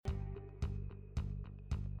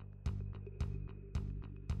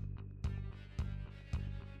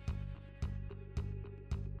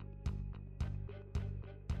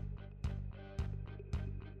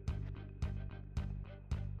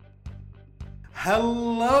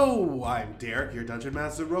Hello, I'm Derek, your Dungeon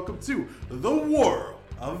Master, and welcome to The World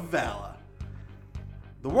of Vala.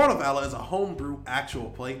 The World of Vala is a homebrew actual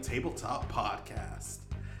play tabletop podcast.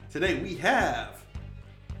 Today we have...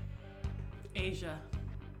 Asia.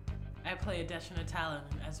 I play Adeshina Talon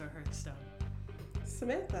and Ezra Hearthstone.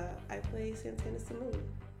 Samantha. I play Santana Simoon.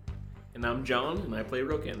 And I'm John, and I play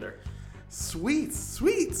Rokander. Sweet.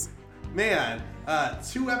 Man,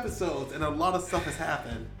 2 episodes and a lot of stuff has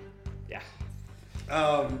happened. Yeah.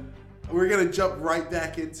 We're gonna jump right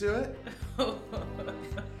back into it. But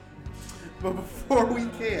before we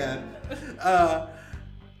can,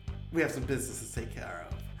 we have some business to take care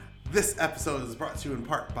of. This episode is brought to you in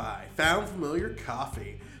part by Found Familiar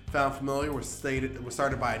Coffee. Found Familiar was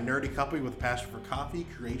started by a nerdy couple with a passion for coffee,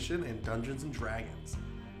 creation, and Dungeons and Dragons.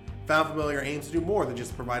 Found Familiar aims to do more than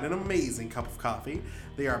just provide an amazing cup of coffee.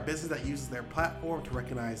 They are a business that uses their platform to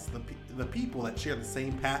recognize the people that share the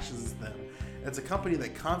same passions as them. It's a company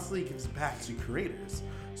that constantly gives back to creators.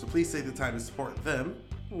 So please take the time to support them,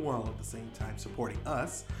 while at the same time supporting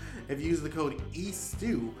us. If you use the code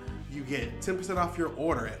ESTEW, you get 10% off your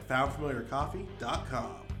order at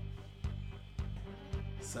foundfamiliarcoffee.com.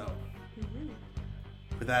 So,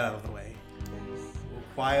 with that out of the way, we'll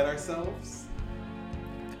quiet ourselves.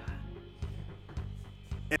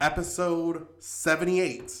 Episode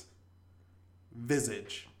 78,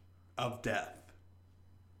 Visage of Death.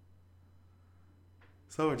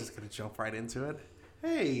 So we're just going to jump right into it.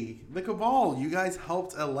 Hey, the Cabal, you guys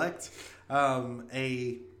helped elect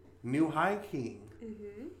a new High King.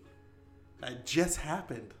 Mm-hmm. That just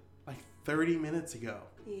happened like 30 minutes ago.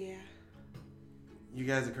 Yeah. You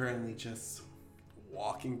guys are currently just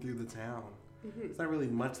walking through the town. Mm-hmm. There's not really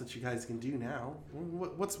much that you guys can do now.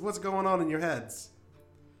 What's going on in your heads?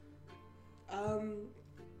 For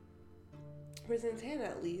Santana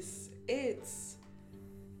at least,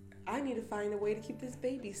 I need to find a way to keep this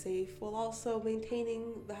baby safe while also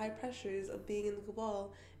maintaining the high pressures of being in the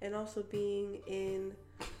Cabal and also being in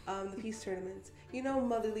the peace tournaments. You know,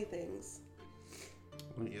 motherly things.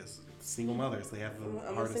 Yes, single mothers, they have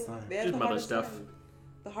the hardest time. They have Just the mother hardest stuff. time.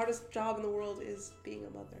 The hardest job in the world is being a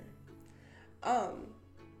mother. So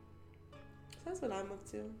that's what I'm up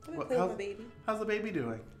to. I'm gonna play with my baby. How's the baby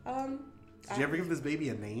doing? Did you ever give this baby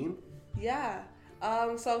a name? Yeah.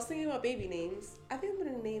 So I was thinking about baby names. I think I'm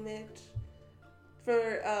gonna name it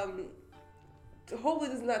for hopefully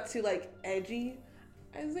this is not too like edgy.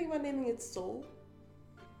 I was thinking about naming it Soul.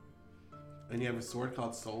 And you have a sword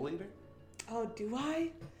called Soul Eater? Oh, do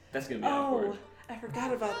I? That's going to be awkward. I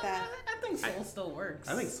forgot about that. I think Soul still works.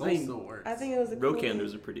 I think Soul still works. I think it was a cool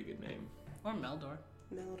Rokander's a pretty good name. Or Meldor.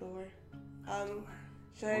 Meldor.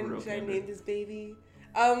 Should I Rokander. name this baby?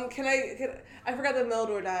 I forgot that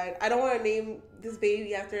Meldor died. I don't want to name this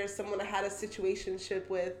baby after someone I had a situationship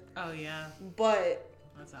with, Oh, yeah. but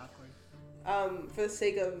That's awkward. for the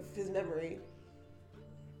sake of his memory.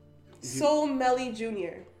 Soul Melly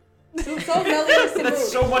Jr. Soul Melly Simoon.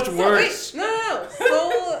 That's so much worse. No.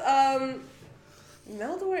 Soul,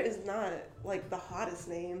 Meldor is not, like, the hottest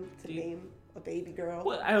name to name a baby girl.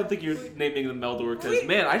 Well, I don't think you're naming them Meldor because,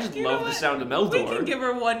 man, I just love the sound of Meldor. We can give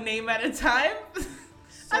her one name at a time.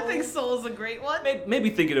 I think Soul's a great one. Maybe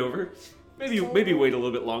think it over. Maybe wait a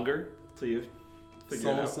little bit longer till you figure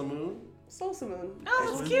it out. Simoon? Soul Simoon.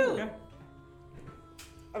 Oh, that's cute. Okay.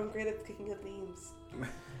 I'm great at picking up names.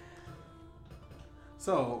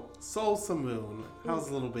 So, Soul Simoon, how's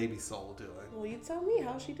little baby Soul doing? Well, you tell me,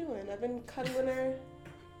 how's she doing? I've been cuddling her,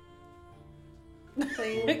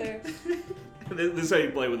 playing with her. This is how you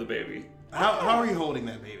play with a baby. How are you holding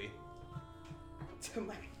that baby? To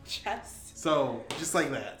my chest. So, just like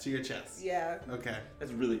that, to your chest. Yeah. Okay.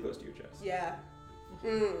 That's really close to your chest. Yeah.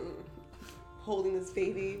 Holding this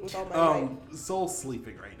baby with all my might. Soul's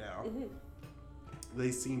sleeping right now. Mm-hmm. They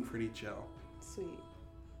seem pretty chill. Sweet.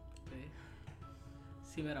 They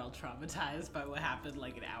seem at all traumatized by what happened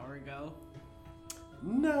like an hour ago.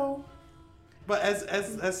 No. But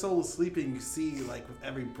as Soul is sleeping, you see, like, with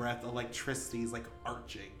every breath, electricity is, like,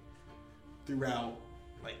 arching throughout,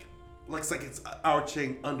 like, looks like it's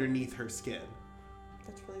arching underneath her skin.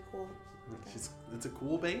 That's really cool. It's a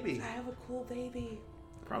cool baby. I have a cool baby.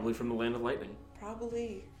 Probably from the land of lightning.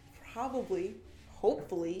 Probably.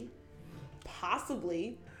 Hopefully.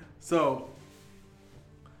 Possibly. So,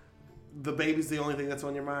 the baby's the only thing that's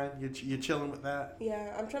on your mind? You're chilling with that?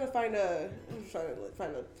 Yeah, I'm trying to find a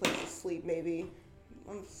place to sleep. Maybe.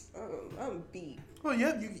 I'm beat. Well,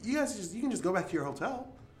 yeah, you guys you can just go back to your hotel.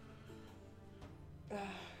 You're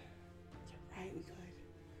right, we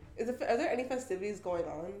could. Are there any festivities going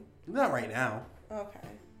on? Not right now. Okay.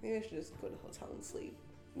 Maybe I should just go to the hotel and sleep.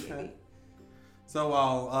 Maybe. Okay. So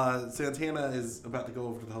while Santana is about to go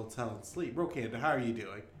over to the hotel and sleep, Rokanda, how are you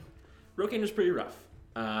doing? Rokander's pretty rough.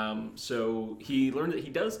 So he learned that he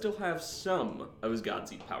does still have some of his God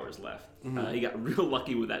Seed powers left. He got real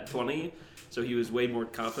lucky with that 20, so he was way more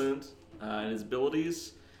confident in his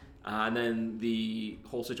abilities. And then the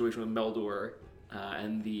whole situation with Meldor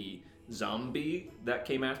and the zombie that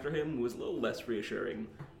came after him was a little less reassuring.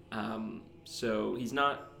 So he's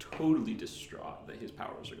not totally distraught that his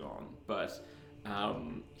powers are gone, but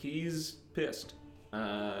he's pissed.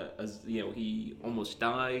 As you know, he almost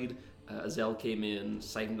died. Azel came in,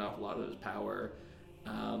 siphoned off a lot of his power.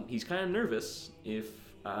 He's kind of nervous if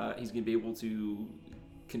he's going to be able to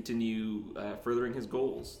continue furthering his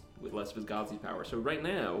goals with less of his godly power. So right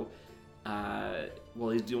now, while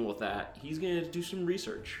he's dealing with that, he's going to do some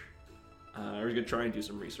research. Or he's going to try and do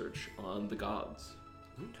some research on the gods.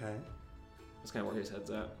 Okay. That's kind of where his head's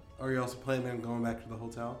at. Are you also planning on going back to the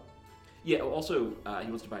hotel? Yeah, also, he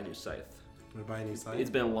wants to buy a new scythe. Want to buy a new site? It's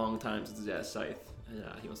been a long time since he's had a scythe, and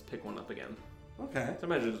he wants to pick one up again. Okay. So I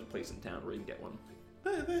imagine there's a place in town where you can get one.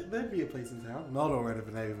 There'd be a place in town. Meldor would have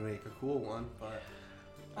been able to make a cool one, but...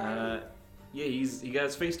 Yeah, he got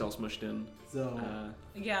his face all smushed in. So...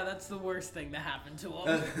 Yeah, that's the worst thing that happened to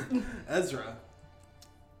him. Ezra,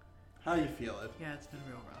 how you feeling? Yeah, it's been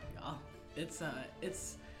real rough, y'all.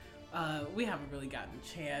 It's we haven't really gotten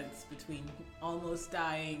a chance between almost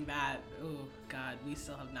dying that, oh god, we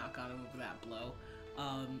still have not gotten over that blow.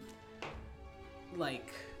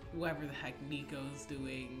 Like, whatever the heck Nico's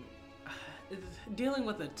doing, dealing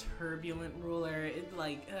with a turbulent ruler, it's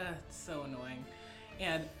so annoying.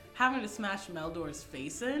 And having to smash Meldor's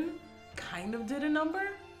face in kind of did a number.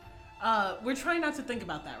 We're trying not to think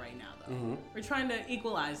about that right now, though. Mm-hmm. We're trying to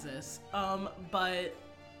equalize this. But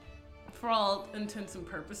for all intents and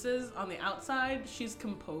purposes, on the outside, she's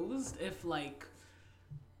composed, if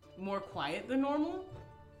more quiet than normal,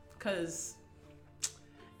 because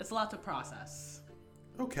it's a lot to process.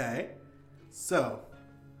 Okay. So,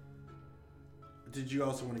 did you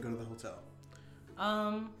also want to go to the hotel?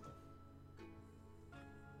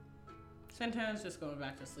 Santana's just going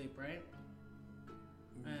back to sleep, right?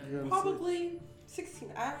 You're gonna Probably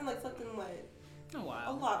 16. I haven't slept in A a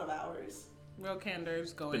while. lot of hours.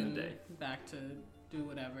 Rokander's Been a going day. back to do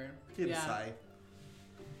whatever. Get yeah, a scythe.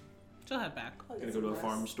 she'll head back. I'll get Gonna go some to a rest.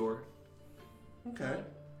 farm store. Okay.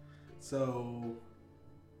 So,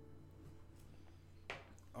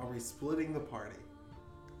 are we splitting the party?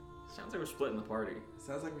 Sounds like we're splitting the party.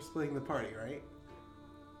 Sounds like we're splitting the party, right?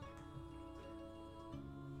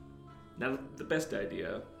 Not the best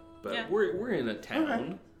idea, but Yeah. we're in a town,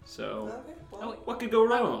 Okay. so Okay, well, Oh, wait. what could go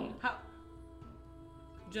wrong? How?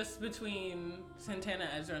 Just between Santana,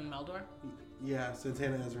 Ezra, and Meldor? Yeah,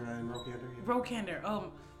 Santana, Ezra, and Rokander. Yeah.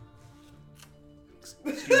 Rokander.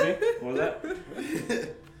 Excuse me? What was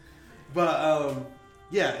that? But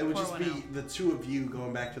yeah, it would Pour just one be out. the two of you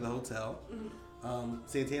going back to the hotel.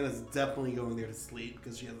 Santana's definitely going there to sleep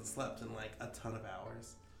because she hasn't slept in a ton of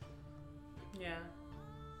hours. Yeah.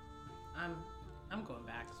 I'm going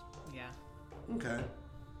back. Yeah. Okay.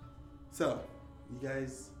 So, you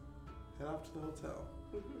guys head off to the hotel.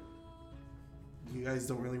 You guys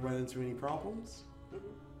don't really run into any problems,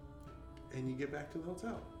 and you get back to the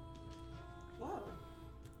hotel. wow.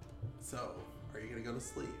 So, are you gonna go to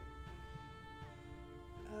sleep?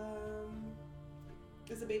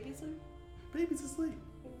 Is the baby asleep? Baby's asleep.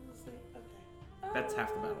 Baby's asleep. Okay. That's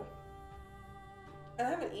half the battle. And I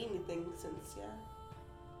haven't eaten anything since, yeah.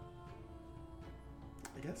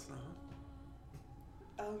 I guess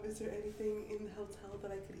not. Is there anything in the hotel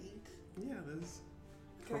that I could eat? Yeah, there's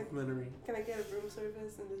Can I- complimentary. Can I get a room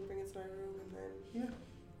service and just bring it to my room and then? Yeah.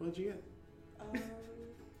 What'd you get?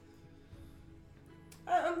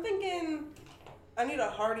 I'm thinking I need a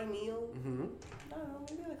hearty meal. Mm-hmm. I don't know,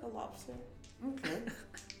 maybe a lobster. Okay.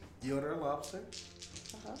 You order a lobster?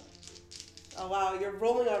 Uh-huh. Oh wow, you're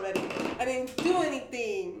rolling already. I didn't do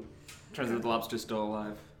anything. Turns out the lobster's still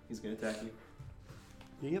alive. He's gonna attack you.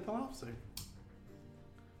 You get the lobster.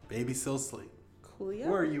 Baby's still asleep. Coolio.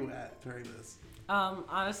 Where are you at during this?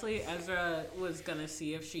 Honestly, Ezra was gonna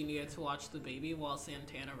see if she needed to watch the baby while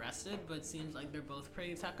Santana rested, but it seems like they're both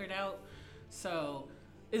pretty tuckered out. So,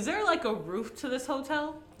 is there a roof to this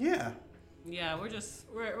hotel? Yeah. Yeah, we're just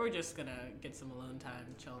gonna get some alone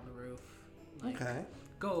time, chill on the roof. Okay.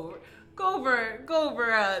 Go over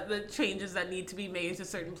the changes that need to be made to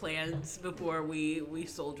certain plans before we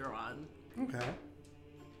soldier on. Okay.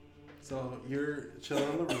 So you're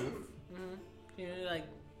chilling on the roof.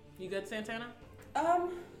 You good, Santana?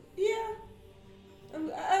 Yeah.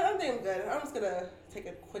 I think I'm good. I'm just gonna take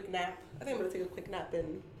a quick nap. I think I'm gonna take a quick nap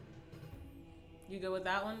and You go with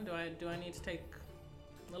that one? Do I need to take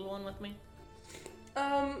little one with me?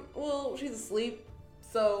 Well, she's asleep,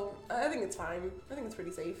 so I think it's fine. I think it's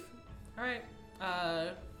pretty safe. All right.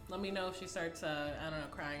 Let me know if she starts, I don't know,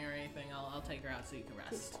 crying or anything. I'll take her out so you can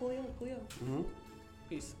rest. Coolio. Mm-hmm.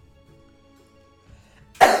 Peace.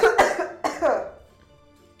 I'm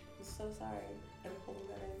so sorry. I'm holding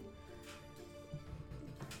that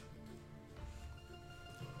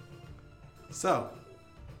in. So,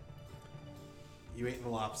 you ate the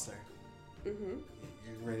lobster. Mm-hmm.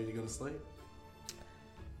 You ready to go to sleep?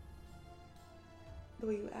 The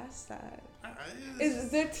way you asked that. Is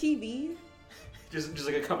there TV? Just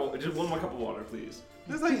one more cup of water, please.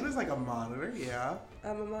 There's like a monitor, yeah.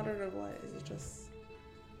 A monitor of what? Is it just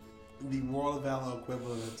The World of Valor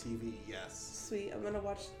equivalent of TV, yes. sweet? I'm gonna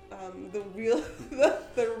watch the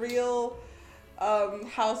real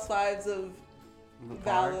Housewives of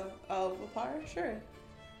Valor of Lepar. Sure,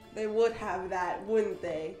 they would have that, wouldn't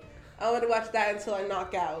they? I want to watch that until I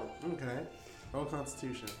knock out. Okay. Roll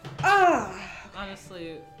Constitution.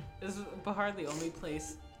 Honestly, is Bahar the only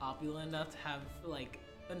place opulent enough to have like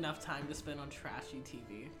enough time to spend on trashy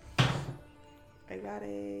TV? I got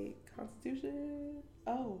a Constitution.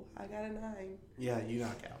 Oh, I got a 9. Yeah, you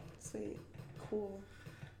knock out. Sweet, cool.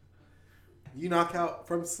 You knock out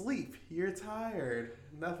from sleep. You're tired.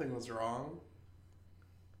 Nothing was wrong.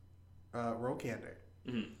 Roll Candor.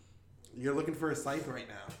 Mm-hmm. You're looking for a scythe right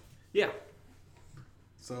now. Yeah.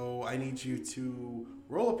 So I need you to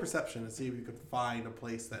roll a perception and see if you can find a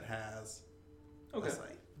place that has Okay. a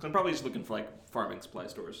scythe. So I'm probably just looking for like farming supply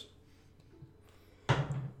stores.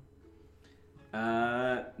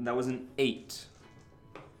 That was an 8.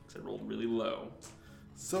 Because I rolled really low.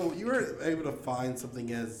 So you were able to find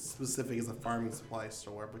something as specific as a farming supply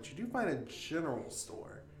store, but you do find a general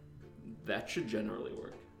store. That should generally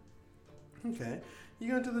work. Okay. You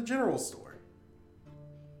go into the general store.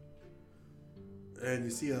 And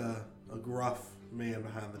you see a gruff man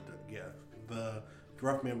behind the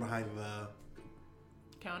gruff man behind the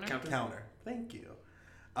counter. Thank you.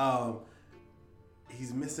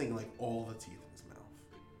 He's missing like all the teeth in his mouth.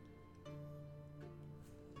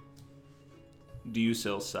 Do you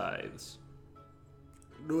sell scythes?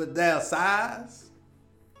 Do it their size?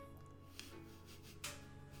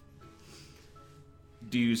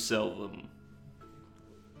 Do you sell them?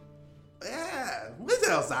 Yeah. What's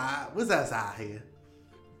outside? What's outside here?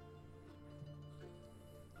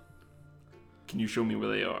 Can you show me where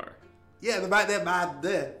they are? Yeah, they're right there by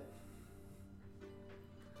there.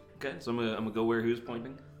 Okay, so I'm gonna go where he was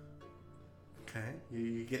pointing. Okay.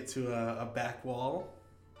 You get to a back wall,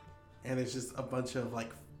 and it's just a bunch of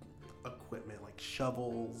like equipment, like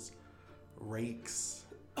shovels, rakes,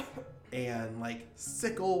 and like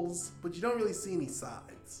sickles, but you don't really see any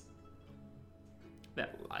sides.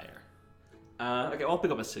 That liar. Okay, I'll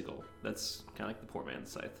pick up a sickle. That's kind of like the poor man's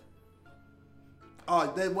scythe.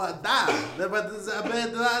 Oh, they want that. They want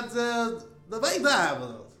the big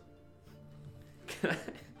diamonds.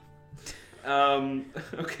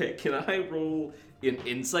 Okay, can I roll an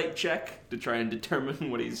insight check to try and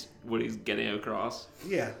determine what he's getting across?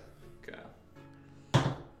 Yeah. Okay.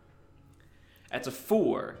 That's a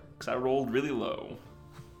 4, because I rolled really low.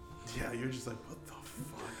 Yeah, you're just like, what the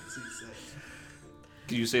fuck is he saying?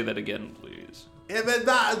 Could you say that again, please? If it's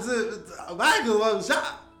not a regular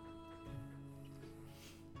shot,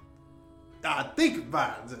 I think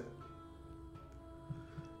about it.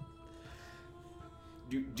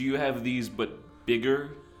 Do you have these but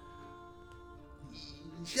bigger?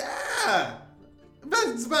 Yeah.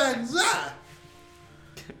 That's my shot.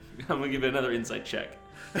 I'm gonna give it another insight check.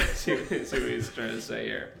 see what he's trying to say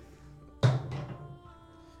here. That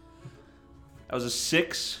was a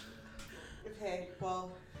 6. Okay,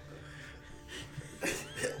 well.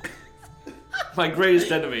 My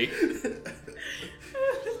greatest enemy.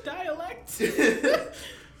 Dialect.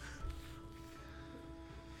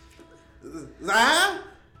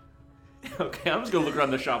 Okay, I'm just gonna look around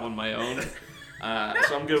the shop on my own. So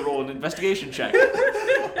I'm gonna roll an investigation check.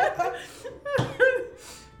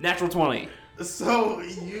 Natural 20. So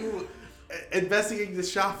you investigating the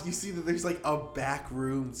shop, you see that there's like a back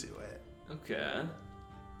room to it. Okay.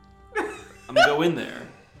 I'm gonna go in there.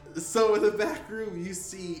 So in the back room, you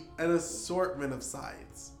see an assortment of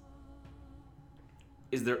sides.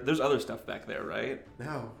 There's other stuff back there, right?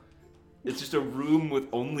 No. It's just a room with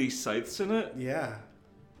only scythes in it? Yeah.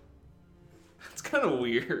 That's kind of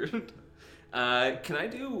weird. Can I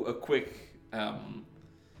do a quick... can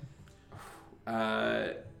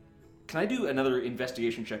I do another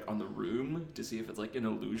investigation check on the room to see if it's like an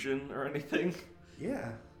illusion or anything?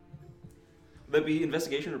 Yeah. Would that be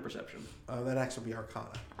investigation or perception? That'd actually be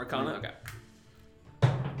Arcana. Arcana? Okay.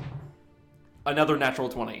 Another natural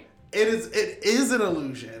 20. It is an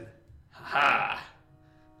illusion. Ha!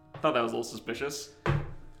 I thought that was a little suspicious. Then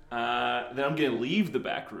I'm gonna leave the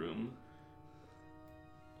back room.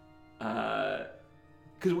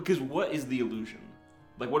 Because what is the illusion?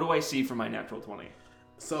 Like, what do I see from my natural 20?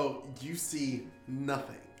 So you see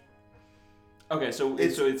nothing. Okay,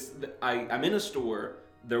 I'm in a store.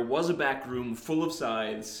 There was a back room full of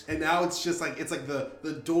scythes. And now it's just like,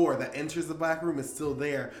 the door that enters the back room is still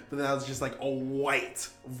there, but now it's just like a white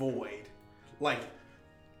void. Like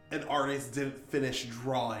an artist didn't finish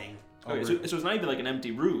drawing. Okay, so it's not even like an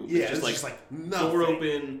empty room. Yeah, it's just like nothing. door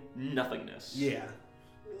open, nothingness. Yeah.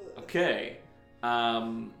 Okay.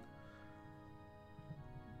 And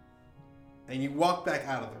you walk back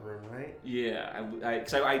out of the room, right? Yeah,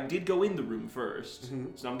 because I did go in the room first,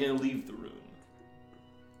 so I'm gonna leave the room.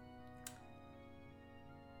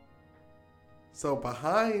 So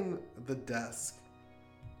behind the desk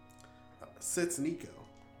sits Nico.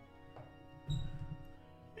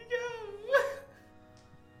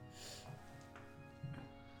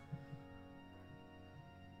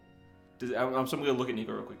 I'm gonna look at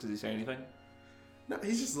Nico real quick. Does he say anything? No,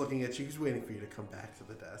 he's just looking at you. He's waiting for you to come back to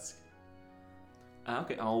the desk.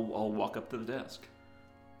 Okay, I'll walk up to the desk.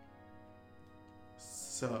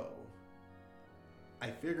 So,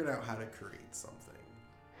 I figured out how to create something.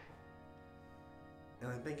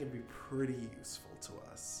 And I think it'd be pretty useful to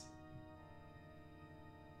us.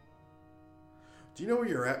 Do you know where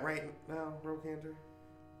you're at right now, Rokander?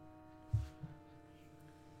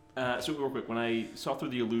 So real quick, when I saw through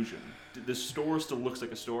the illusion, the store still looks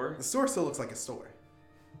like a store? The store still looks like a store.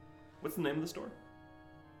 What's the name of the store?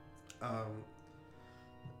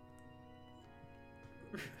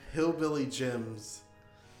 Hillbilly Jim's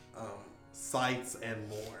Sights and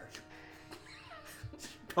More.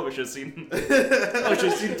 Probably should have seen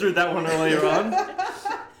through that one earlier on.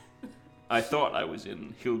 I thought I was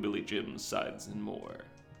in Hillbilly Jim's Sides and More,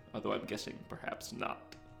 although I'm guessing perhaps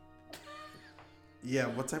not. Yeah,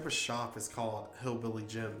 what type of shop is called Hillbilly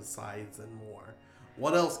Jim's Sides and More?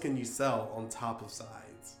 What else can you sell on top of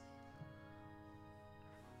sides?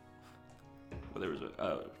 Well, there was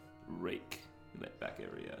a rake in that back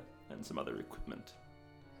area and some other equipment.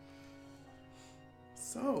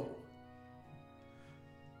 So,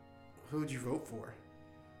 who would you vote for?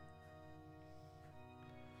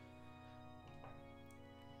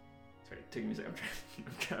 Sorry, take me a second.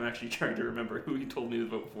 I'm actually trying to remember who he told me to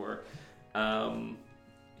vote for.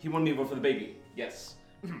 He wanted me to vote for the baby. Yes.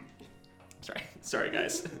 Sorry,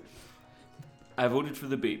 guys. I voted for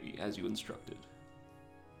the baby as you instructed.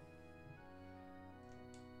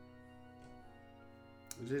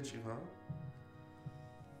 Did you, huh?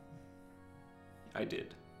 I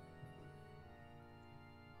did.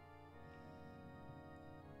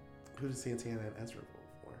 Who did Santana and Ezra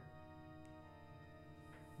vote for?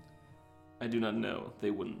 I do not know.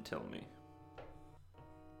 They wouldn't tell me.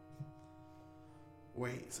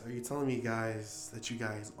 Wait, so are you telling me guys that you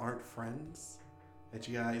guys aren't friends? That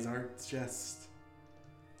you guys aren't just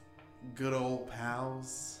good old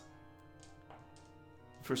pals?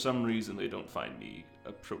 For some reason, they don't find me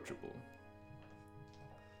approachable.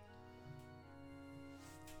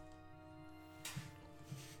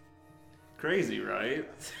 Crazy, right?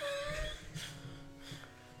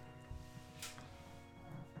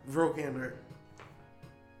 Vrokander,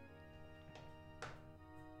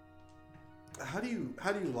 how do you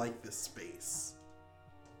like this space?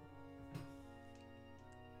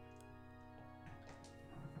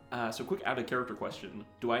 So quick out of character question.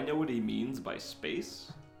 Do I know what he means by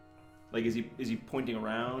space? Like, is he pointing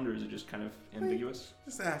around, or is it just kind of ambiguous?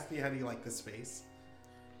 Just ask me, how do you like this space?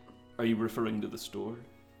 Are you referring to the store?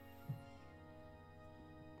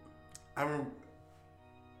 I'm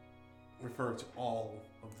referring to all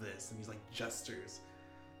of this, and he's like gestures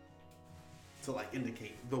to like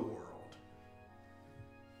indicate the world.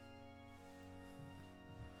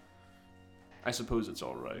 I suppose it's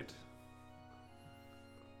all right.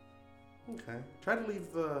 Okay. Try to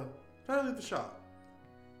leave the shop.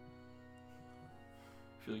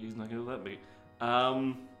 I feel like he's not gonna let me.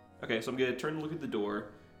 Okay, so I'm gonna turn and look at the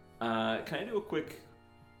door. Can I do a quick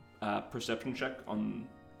perception check on?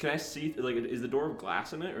 Can I see, like, is the door of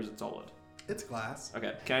glass in it, or is it solid? It's glass.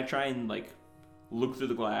 Okay. Can I try and like look through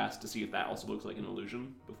the glass to see if that also looks like an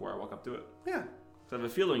illusion before I walk up to it? Yeah. So I have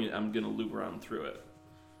a feeling I'm gonna loop around through it.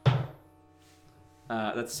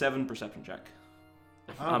 That's 7 perception check.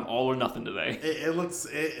 I'm all or nothing today. It looks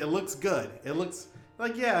good. It looks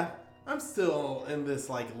like, yeah, I'm still in this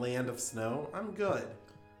like land of snow. I'm good.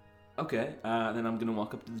 Okay. Then I'm gonna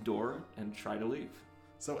walk up to the door and try to leave.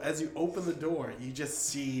 So as you open the door, you just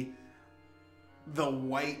see the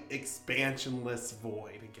white, expansionless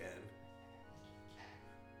void again.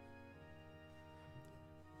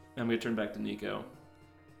 I'm going to turn back to Nico.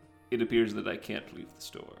 It appears that I can't leave the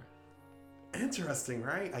store. Interesting,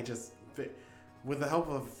 right? With the help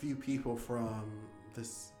of a few people from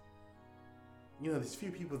this, these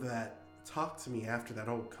few people that talked to me after that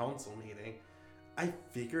old council meeting, I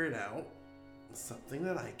figured out something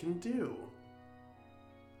that I can do.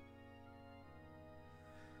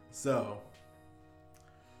 So,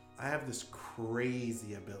 I have this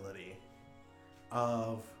crazy ability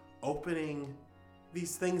of opening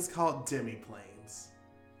these things called demi-planes.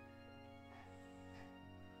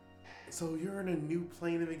 So you're in a new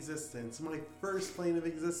plane of existence, my first plane of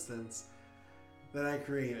existence that I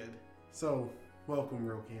created. So, welcome,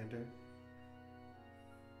 Rokander.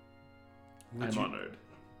 I'm honored.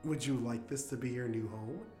 Would you like this to be your new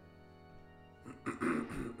home?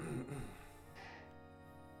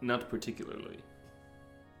 Not particularly.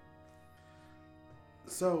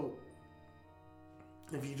 So,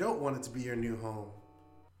 if you don't want it to be your new home,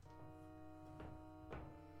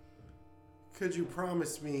 could you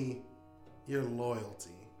promise me your loyalty?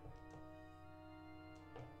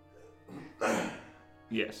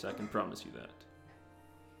 Yes, I can promise you that.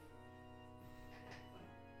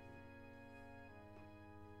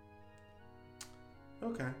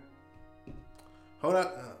 Okay. Hold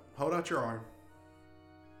out your arm.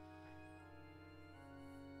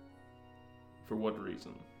 For what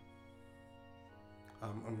reason?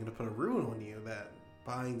 I'm gonna put a rune on you that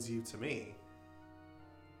binds you to me.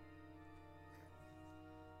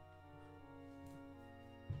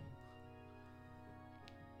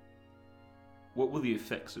 What will the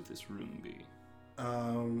effects of this rune be?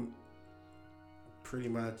 Pretty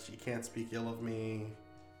much, you can't speak ill of me.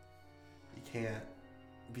 You can't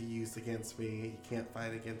be used against me. You can't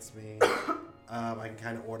fight against me. I can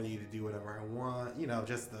kind of order you to do whatever I want.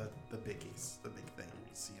 Just the biggies, the big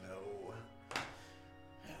things,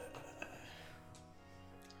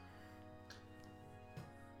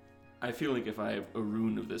 I feel like if I have a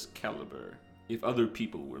rune of this caliber, if other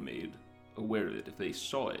people were made aware of it, if they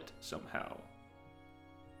saw it somehow,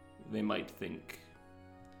 they might think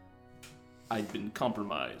I'd been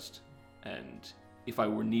compromised, and if I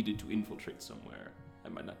were needed to infiltrate somewhere, I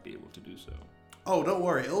might not be able to do so. Oh, don't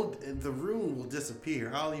worry. The rune will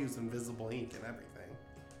disappear. I'll use invisible ink and everything.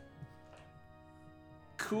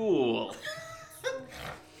 Cool.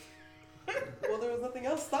 Well, there was nothing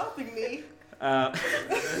else stopping me.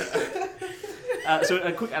 So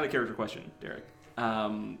a quick out-of-character question, Derek.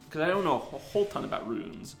 Because I don't know a whole ton about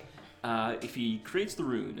runes. If he creates the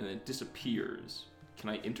rune and it disappears, can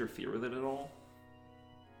I interfere with it at all?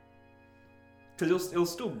 Because it'll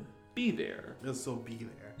still be there. It'll still be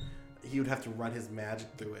there. He would have to run his magic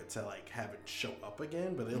through it to have it show up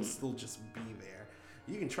again, but it'll still just be there.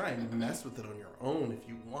 You can try and mess with it on your own if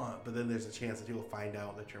you want, but then there's a chance that he'll find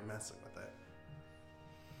out that you're messing with it.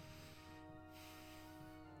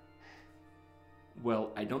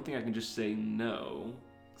 Well, I don't think I can just say no,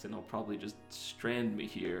 because then he'll probably just strand me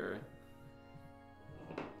here.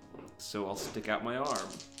 So I'll stick out my arm.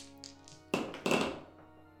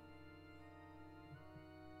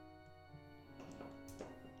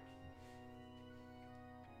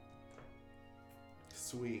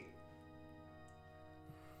 Sweet.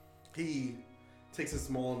 He takes a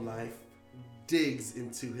small knife, digs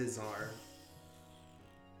into his arm,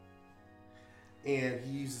 and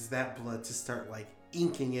he uses that blood to start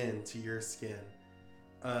inking into your skin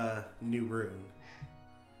a new rune.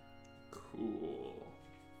 Cool.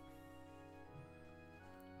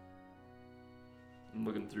 I'm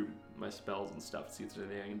looking through my spells and stuff to see if there's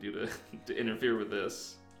anything I can do to interfere with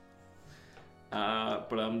this.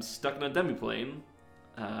 But I'm stuck in a demiplane,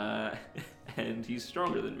 and he's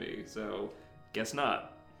stronger than me, so guess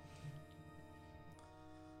not.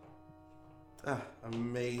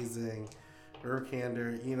 Amazing.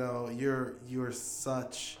 Rokander, you're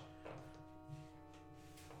such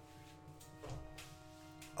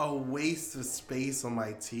a waste of space on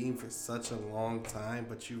my team for such a long time,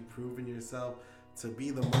 but you've proven yourself to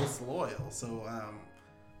be the most loyal. So,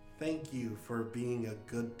 thank you for being a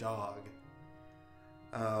good dog.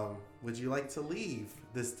 Would you like to leave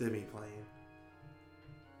this demi-plane?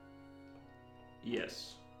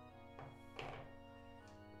 Yes.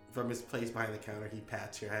 From his place behind the counter, he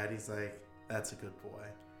pats your head. He's like, "That's a good boy."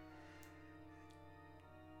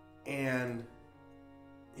 And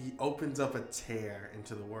he opens up a tear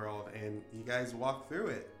into the world, and you guys walk through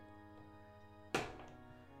it.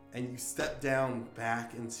 And you step down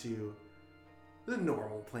back into the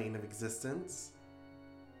normal plane of existence.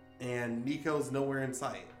 And Nico's nowhere in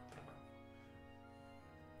sight.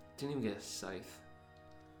 didn't even get a scythe.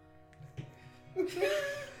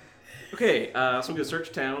 Okay, so I'm gonna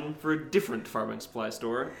search town for a different farming supply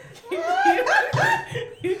store. You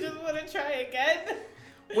just want to try again?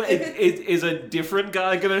 Well, is a different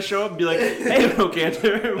guy gonna show up and be like, "Hey,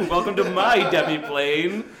 Rokander, welcome to my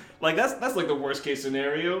demiplane"? Like that's like the worst case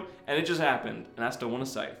scenario, and it just happened, and I still want a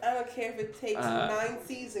scythe. I don't care if it takes 9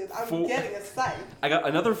 seasons. I'm 4 getting a scythe. I got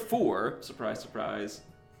another 4. Surprise, surprise.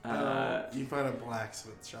 You find a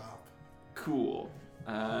blacksmith shop. Cool.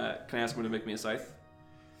 Can I ask them to make me a scythe?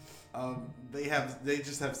 They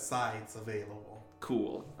just have sides available.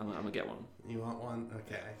 Cool. I'm gonna get one. You want one?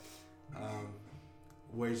 Okay.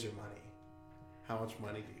 Where's your money? How much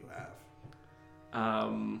money do you have?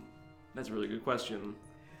 That's a really good question.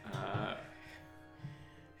 I'm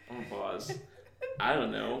gonna pause. I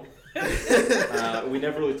don't know. We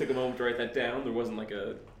never really took a moment to write that down. There wasn't like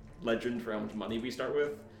a legend for how much money we start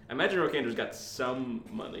with. I imagine Rokander's got some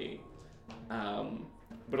money.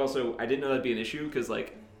 But also, I didn't know that'd be an issue because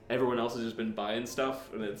like everyone else has just been buying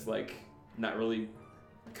stuff and it's like not really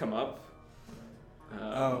come up.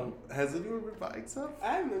 Has anyone been buying stuff?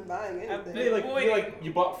 I haven't been buying anything.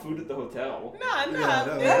 You bought food at the hotel. No.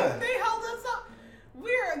 Yeah. They held us up.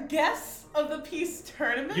 We're guests of the peace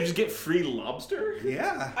tournament. You just get free lobster?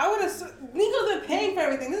 Yeah. I would have. Nico's been paying for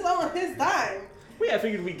everything. This is all on his dime. Well, yeah, I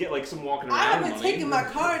figured we'd get like some walking around I haven't money. taken my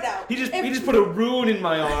card out. He just put a rune in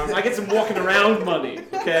my arm. I get some walking around money,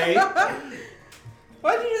 okay?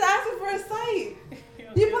 Why did you just ask him for a scythe?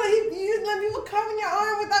 You just let people come in your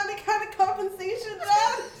arm without any kind of compensation,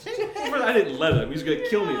 John? I didn't let him. He was gonna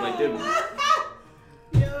kill me if I didn't.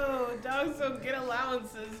 Yo, dogs don't get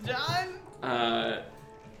allowances, John. Sorry.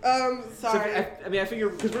 So, I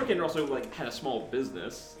figured because Rokander also like had a small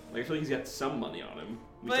business. Like I feel like he's got some money on him.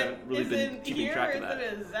 We just haven't really been keeping track of that.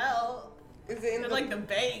 Is it in Zell? Is it in like the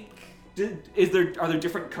bank? Are there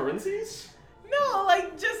different currencies? No,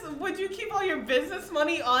 like just would you keep all your business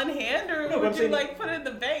money on hand or No, would you like put it in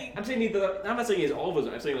the bank? I'm saying I'm not saying he has all of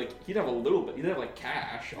his. I'm saying like he'd have a little bit. He'd have like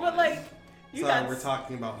cash. But like you Sorry, got we're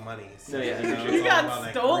talking about money. So, No, yeah, it's you all got about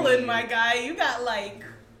that stolen, greed. my guy. You got like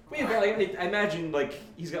Yeah, but like, I imagine like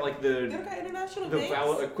he's got like You don't got international the banks?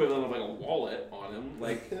 valid equivalent of like a wallet on him.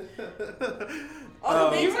 Like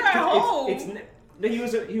Oh, the you banks were are- at home. no, he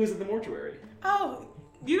was at the mortuary. Oh,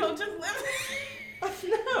 you don't just live.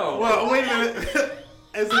 No. Well, wait a minute.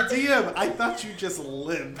 As a DM, I thought you just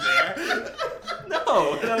lived there.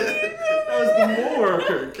 No, that was the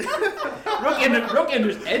morgue.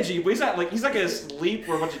 Rokander's edgy, but he's not gonna sleep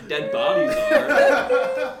where a bunch of dead bodies are.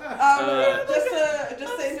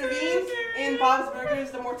 Just to intervene, in Bob's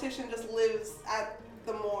Burgers, the mortician just lives at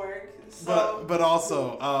the morgue. So But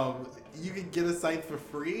also, you can get a scythe for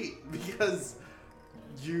free because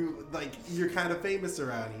you're kind of famous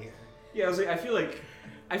around here. Yeah,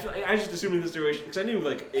 I just assumed in this situation because I knew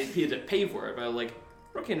like he had to pay for it, but I was like,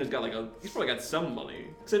 Rokander's got he's probably got some money.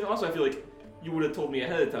 Because also I feel like you would have told me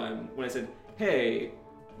ahead of time when I said, hey,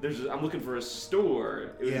 I'm looking for a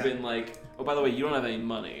store. It would have been like, oh, by the way, you don't have any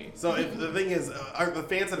money. So the thing is, the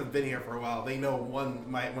fans that have been here for a while, they know one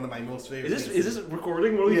of my most favorite. Is this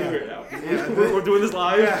recording? What are we doing right now? Yeah. We're doing this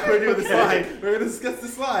live. Yeah, we're doing this live. We're gonna discuss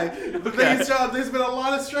this live. The thing is, John, there's been a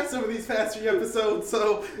lot of stress over these past 3 episodes,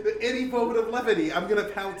 so any moment of levity, I'm gonna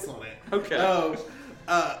pounce on it. Okay.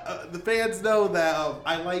 The fans know that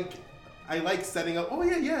I like setting up. Oh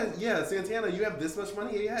yeah, Santana, you have this much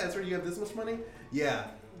money. Yeah, Ezra, you have this much money. Yeah,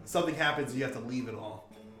 something happens, you have to leave it all.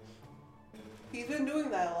 he's been doing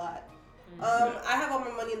that a lot. I have all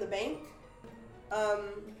my money in the bank.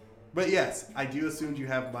 But yes, I do assume you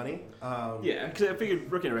have money. Yeah, because I figured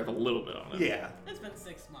Rokander have a little bit on it. Yeah. It's been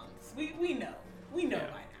 6 months. We know. We know Yeah.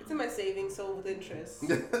 by It's in my savings, so with interest.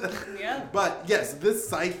 now. Yeah. But yes, this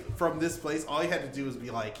scythe from this place, all you had to do was be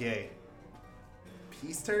like, hey,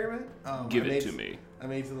 peace tournament? Give it to me. I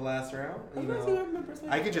made it to the last round. I'm You not know, seeing my perspective.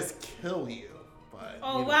 I could just kill you. But,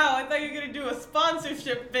 Oh you know. wow! I thought you were gonna do a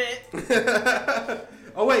sponsorship bit.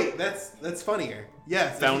 Oh wait, that's funnier.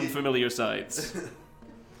 Yes. Found familiar sights.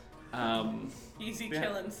 Easy Yeah.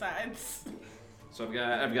 killing sides. So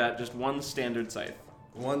I've got just one standard scythe.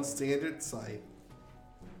 One standard scythe.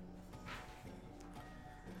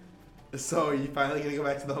 So are you finally gonna go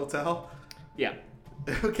back to the hotel? Yeah.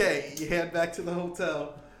 Okay, you head back to the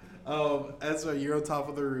hotel. Ezra, you're on top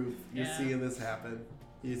of the roof. You're Yeah. seeing this happen.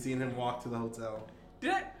 You're seeing him walk to the hotel.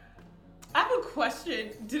 I have a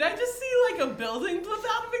question. Did I just see like a building blip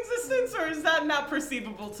out of existence, or is that not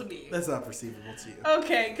perceivable to me? That's not perceivable to you.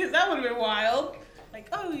 Okay, because that would have been wild. Like,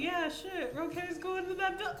 oh yeah, shit, Rokander's going to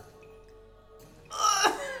that building.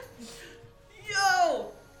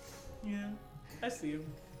 Yo! Yeah, I see him.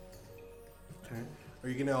 Okay. Are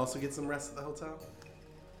you gonna also get some rest at the hotel?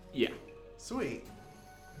 Yeah. Sweet.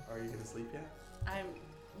 Are you gonna sleep yet? I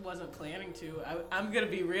wasn't planning to. I'm gonna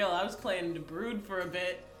be real. I was planning to brood for a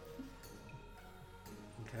bit.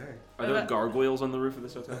 Okay. Are there gargoyles on the roof of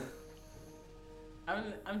this hotel?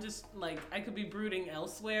 I'm just like, I could be brooding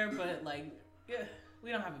elsewhere, but like, yeah, we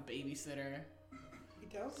don't have a babysitter. You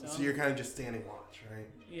don't? So you're kind of just standing watch, right?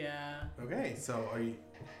 Yeah. Okay, so are you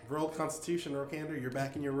roll Constitution, Rokander? You're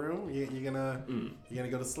back in your room. You gonna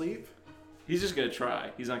go to sleep? He's just gonna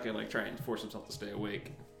try. He's not gonna like try and force himself to stay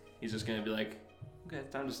awake. He's just gonna be like, okay,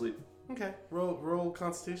 time to sleep. Okay, roll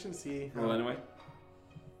Constitution. See. Roll anyway.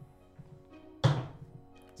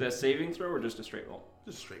 Is that a saving throw or just a straight roll?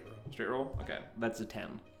 Just straight roll. Straight roll? Okay, that's a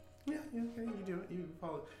 10. Yeah, you do it. You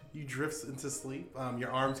follow. You drift into sleep.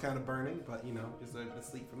 Your arm's kind of burning, but just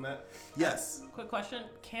asleep from that. Yes. Quick question: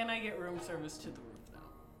 can I get room service to the roof though?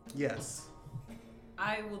 Yes.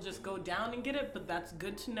 I will just go down and get it, but that's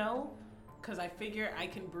good to know, because I figure I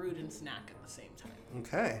can brood and snack at the same time.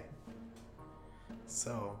 Okay.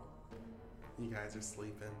 So, you guys are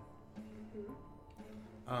sleeping.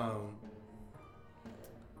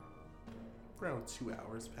 Around 2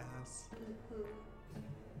 hours pass.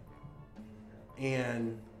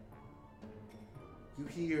 And you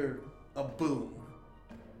hear a boom.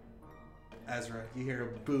 Ezra, you hear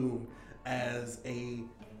a boom as a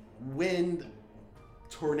wind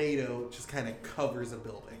tornado just kind of covers a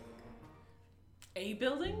building. A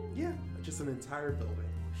building? Yeah, just an entire building.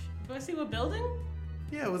 Do I see what building?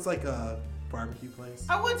 Yeah, it was like a barbecue place.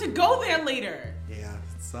 I want to go there later. Yeah,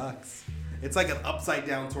 it sucks. It's like an upside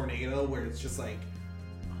down tornado where it's just like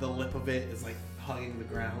the lip of it is like hugging the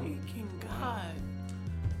ground. Freaking God.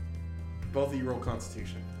 Both of you roll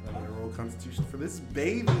Constitution. I'm gonna roll Constitution for this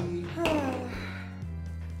baby.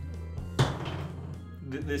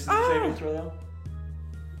 This is the saving throw though?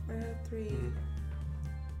 I have 3.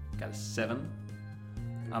 Got a 7.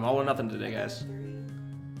 I'm all or nothing today, guys. 3.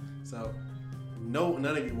 So, none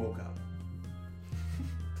of you woke up.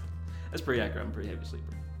 That's pretty accurate. I'm a pretty heavy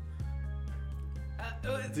sleeper.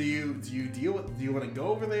 Do you want to go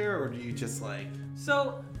over there, or do you just like?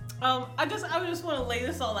 So, I just want to lay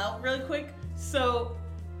this all out really quick. So,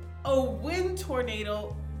 a wind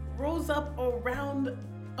tornado rose up around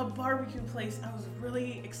a barbecue place I was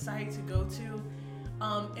really excited to go to,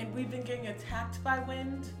 and we've been getting attacked by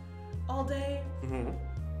wind all day. Mm-hmm.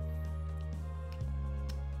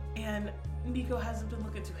 And Nico hasn't been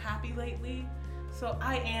looking too happy lately, so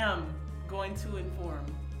I am going to inform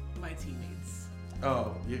my teammates.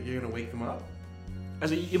 Oh, you're gonna wake them up?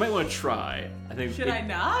 As you might want to try. I think. Should I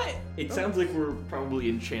not? It sounds like we're probably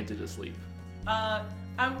enchanted asleep. I'm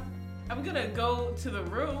gonna go to the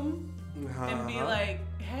room and be like,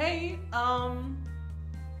 hey, so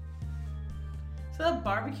that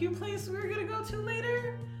barbecue place we were gonna go to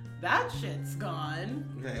later, that shit's gone.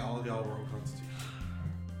 Okay, all of y'all roll Constitution.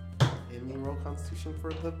 And you roll Constitution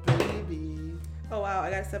for the baby. Oh wow,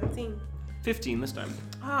 I got 17. 15 this time.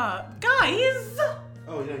 Guys! Oh,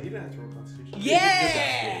 no, you didn't have to roll Constitution.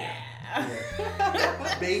 Yeah!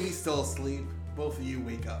 Yeah. Baby's still asleep. Both of you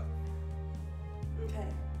wake up. Okay.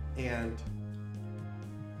 And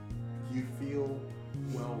you feel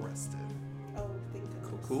well rested. Oh, thank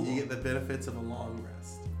goodness. Cool. You get the benefits of a long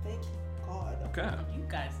rest. Thank you, God. Okay. You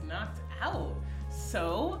guys knocked out.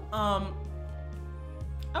 So, I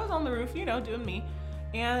was on the roof, doing me.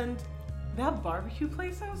 And that barbecue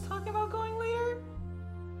place I was talking about going later,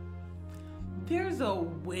 there's a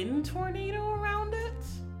wind tornado around it.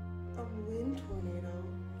 A wind tornado?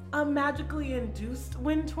 A magically induced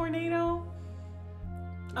wind tornado.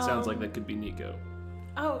 It sounds like that could be Nico.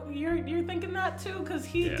 Oh, you're thinking that too? Because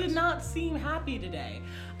he did not seem happy today.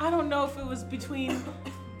 I don't know if it was between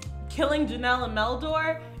killing Janelle and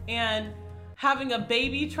Meldor and having a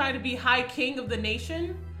baby try to be High King of the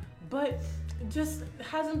nation, but just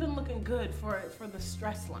hasn't been looking good for the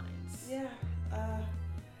stress lines. Yeah.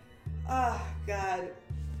 God.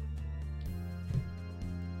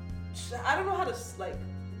 I don't know how to is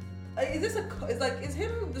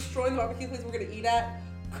him destroying the barbecue place we're gonna eat at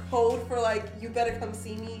code for you better come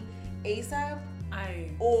see me ASAP?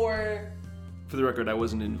 Or for the record, I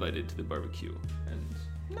wasn't invited to the barbecue, and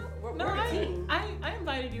we're No, a team. I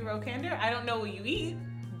invited you, Rokander. I don't know what you eat,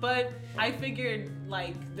 but I figured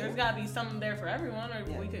there's gotta be something there for everyone, or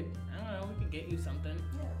we could get you something.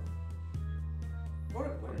 Yeah.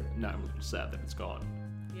 no, I'm sad that it's gone.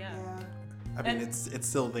 Yeah. I mean, it's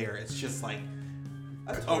still there. It's just like.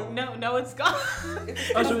 No, it's gone.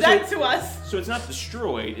 So dead to us. So it's not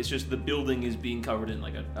destroyed. It's just the building is being covered in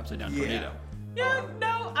an upside down tornado. Yeah,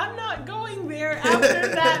 no, I'm not going there after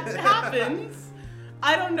that happens.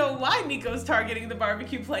 I don't know why Nico's targeting the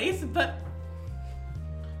barbecue place, but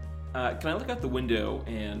Can I look out the window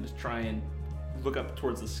and try and look up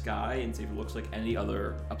towards the sky and see if it looks like any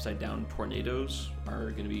other upside down tornadoes are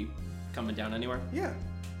going to be coming down anywhere? Yeah.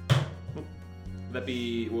 What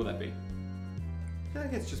will that be? Yeah, I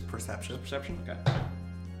guess just perception. Perception? Okay.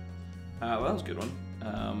 Well, that was a good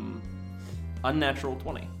one. Unnatural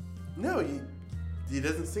 20. No, it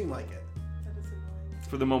doesn't seem like it. That is annoying.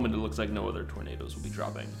 For the moment, it looks like no other tornadoes will be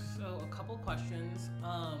dropping. so a couple questions.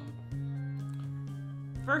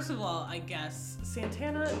 First of all, I guess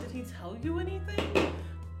Santana, did he tell you anything?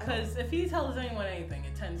 Because if he tells anyone anything,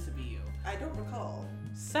 it tends to be you. I don't recall.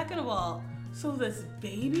 Second of all, so this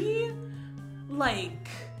baby, like,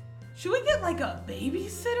 should we get like a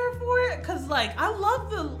babysitter for it? Cause like I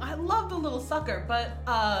love the little sucker, but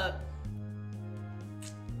I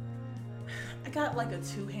got like a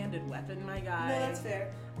two-handed weapon, my guy. No, that's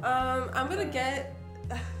fair. I'm gonna get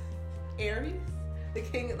Ares, the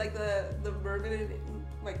king, like the mermaid,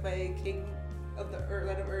 like my king of the earth,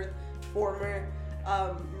 land of earth, former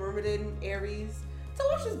mermaid Ares, to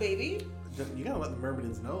watch this baby. You gotta let the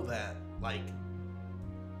Myrmidons know that, like,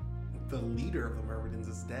 the leader of the Myrmidons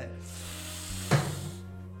is dead.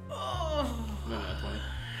 Oh. No, not 20.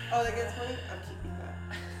 Oh, that gets funny. I'm keeping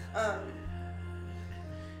that.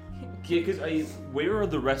 Yeah, because where are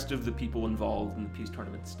the rest of the people involved in the peace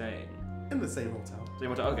tournament staying? In the same hotel. Same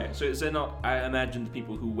hotel. Okay, so not. I imagine the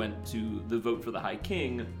people who went to the vote for the High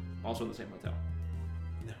King also in the same hotel.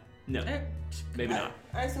 No. No, maybe not.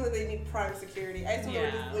 I assume that they need prime security. I assume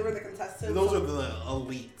Yeah. they were the contestants. Those are the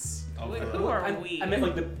elites. Of Wait, the, who are I we? meant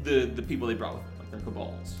like the people they brought with them, like their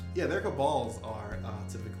cabals. Yeah, their cabals are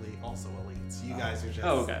typically also elites. You guys are just.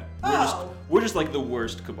 Oh, okay. Oh. We're just like the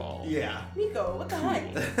worst cabal. Yeah. Nico, what the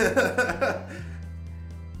heck?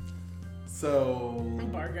 So.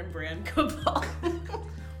 Bargain brand cabal.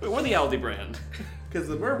 Wait, we're the Aldi brand. Because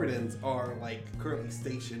the Myrmidons are, like, currently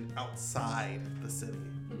stationed outside the city.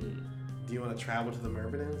 Do you want to travel to the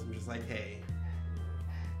Myrmidons? I'm just like, hey.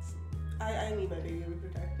 I need my baby to be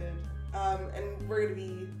protected. And we're gonna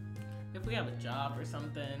be If we have a job or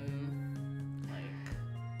something,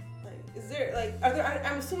 like, is there like, are there?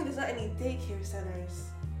 I'm assuming there's not any daycare centers,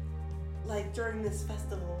 like during this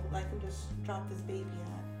festival. That I can just drop this baby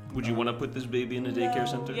at. Would you want to put this baby in a daycare No.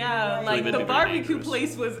 center? yeah, Right. like That'd the be very barbecue dangerous.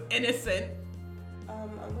 place was innocent. I'm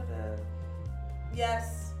gonna.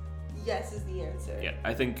 Yes. Yes is the answer. Yeah,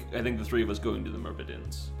 I think the three of us going to the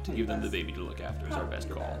Myrmidons to give them the Best. baby to look after is our best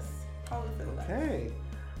Probably call. the best. Probably for the best. Okay.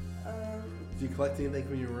 Do you collect anything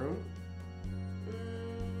from your room?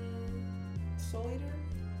 Soul Eater?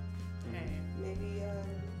 Okay. Maybe,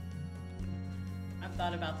 I've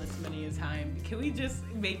thought about this many a time. Can we just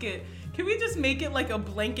make it like a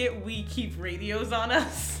blanket we keep radios on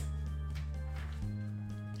us?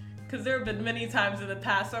 Because there have been many times in the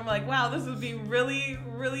past where I'm like, wow, this would be really,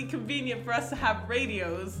 really convenient for us to have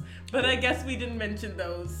radios. But I guess we didn't mention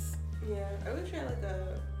those. yeah, I wish we had like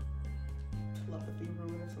a telepathy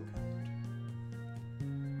room of some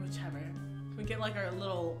kind. Whichever. We get like our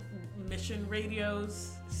little mission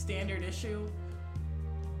radios, standard issue.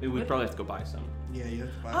 Maybe we'd probably have to go buy some. Yeah, you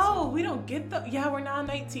have to buy Oh, some. we don't get the. Yeah, we're not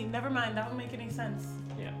 19. Never mind. That don't make any sense.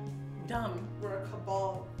 Yeah. Dumb. We're a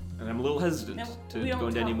cabal. And I'm a little hesitant No, to we don't go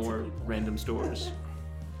into any talk to more people. random stores.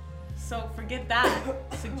 So forget that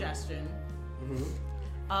suggestion.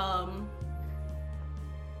 Mm-hmm.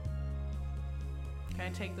 Can I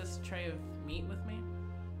take this tray of meat with me?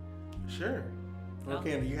 Sure. No.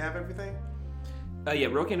 Okay, do you have everything? Yeah,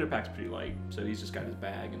 Rokander pack's pretty light, so he's just got his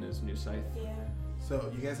bag and his new scythe. Yeah.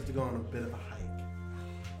 So you guys have to go on a bit of a hike.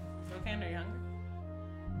 Okay, are you hungry?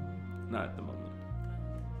 Not at the moment.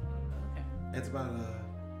 Okay. It's about a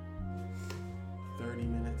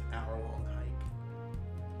 30-minute, hour-long hike.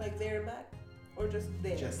 Like there and back? Or just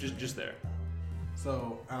there? Just there.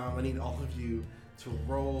 So I need all of you to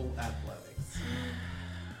roll athletics.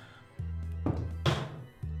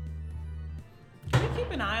 Can we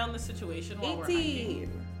keep an eye on the situation while we're hiking?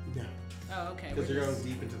 18! No, Oh, okay. because We're you're just,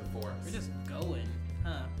 going deep into the forest. we're just going,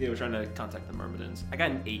 huh? Yeah, we're trying to contact the Myrmidons. I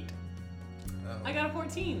got an 8. Oh. I got a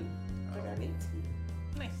 14. I got 18.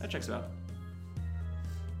 Nice. That checks out.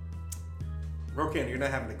 Rokan, you're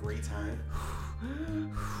not having a great time.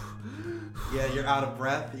 Yeah, you're out of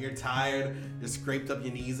breath. You're tired. You're scraped up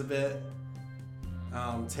your knees a bit.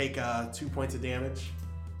 Take 2 points of damage.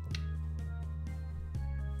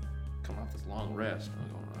 Coming off this long rest. I'm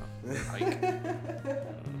going on a hike.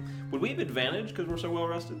 Would we have advantage because we're so well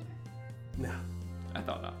rested? No. I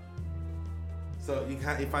thought not. So you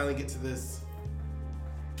finally get to this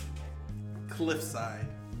cliffside.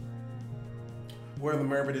 where the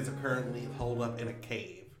Myrmidons are currently holed up in a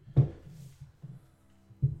cave.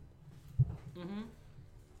 Mm-hmm.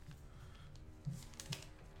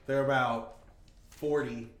 There are about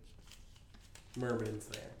 40 Myrmidons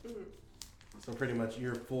there. Mm-hmm. So pretty much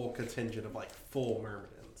your full contingent of like full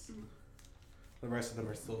Myrmidons. Mm-hmm. The rest of them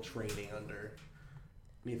are still training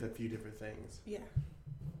underneath a few different things. Yeah.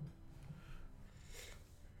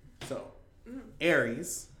 So, Mm-hmm.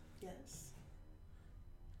 Ares, Yes.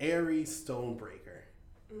 Ares Stonebreaker,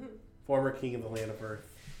 Mm-hmm. former king of the land of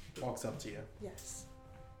Earth, walks up to you. Yes.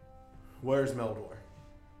 Where's Meldor?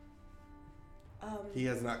 Um, He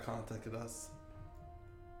has not contacted us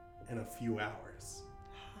in a few hours.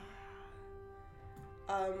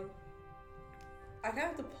 I kind of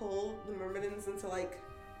have to pull the Myrmidons into like,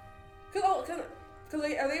 cause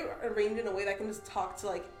are they arranged in a way that I can just talk to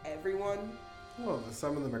like everyone? Well,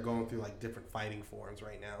 some of them are going through like different fighting forms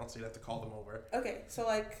right now, so you'd have to call them over. Okay, so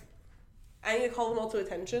like, I need to call them all to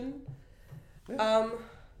attention. Yeah.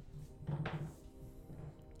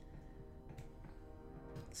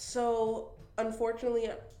 So unfortunately,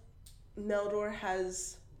 Meldor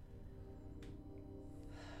has,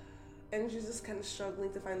 and she's just kind of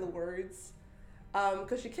struggling to find the words,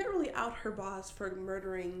 because she can't really out her boss for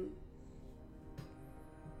murdering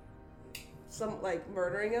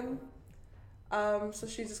him. So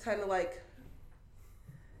she's just kind of like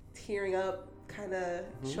tearing up, kind of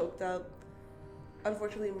choked up.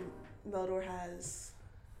 Unfortunately, Meldor has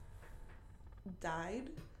died.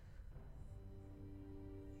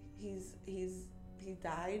 He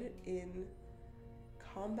died in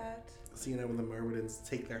combat. So you know when the Myrmidons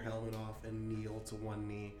take their helmet off and kneel to one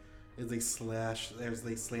knee as they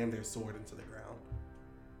slam their sword into the ground.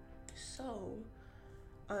 So,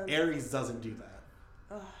 Ares doesn't do that.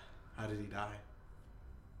 ugh. How did he die?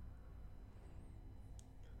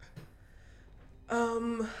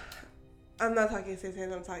 I'm not talking to say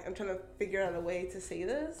I'm trying to figure out a way to say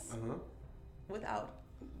this Uh-huh. without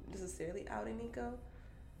necessarily outing Nico.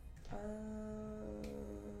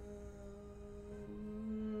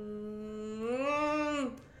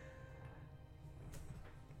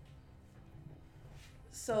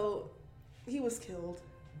 So, he was killed.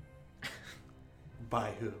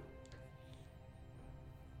 By who?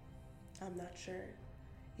 I'm not sure.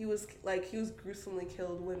 He was gruesomely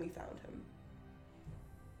killed when we found him.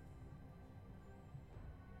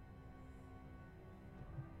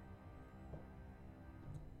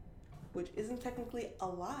 Which isn't technically a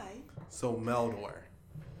lie. So Meldor,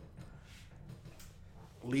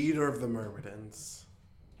 leader of the Myrmidons,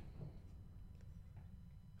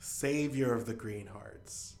 savior of the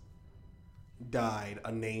Greenhearts, died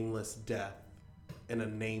a nameless death in a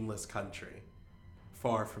nameless country,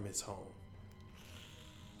 far from his home.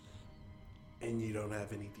 And you don't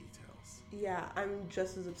have any details. Yeah, I'm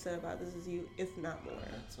just as upset about this as you, if not more.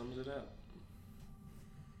 That sums it up.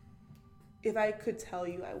 If I could tell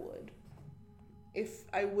you, I would. If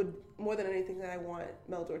I would, more than anything, I want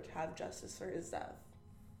Meldor to have justice for his death.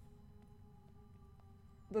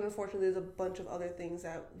 But unfortunately, there's a bunch of other things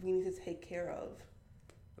that we need to take care of.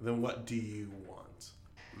 Then what do you want,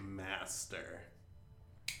 Master?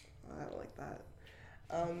 I don't like that.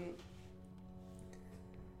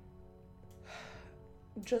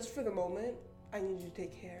 Just for the moment, I need you to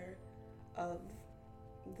take care of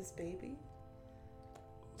this baby.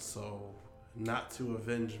 So, not to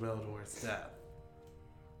avenge Meldor's death,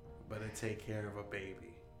 but to take care of a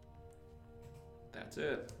baby. That's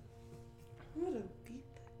it. I'm gonna beat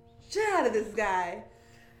the shit out of this guy.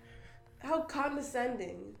 How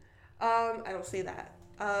condescending. I don't say that.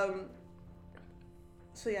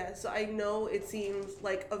 So I know it seems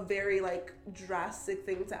like a very like drastic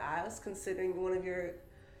thing to ask considering one of your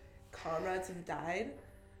comrades have died.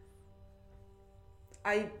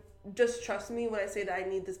 Just trust me when I say that I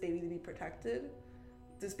need this baby to be protected.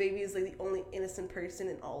 This baby is like the only innocent person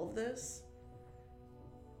in all of this.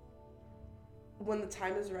 When the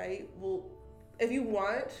time is right, if you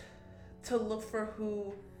want to look for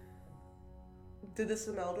who did this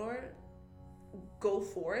to Meldor, go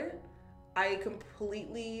for it. I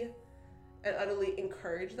completely and utterly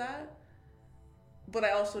encourage that. But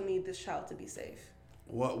I also need this child to be safe.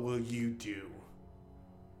 What will you do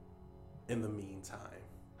in the meantime?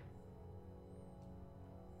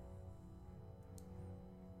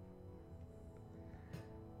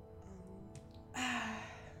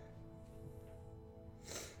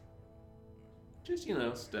 Just,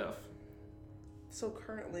 stuff. So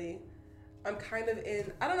currently, I'm kind of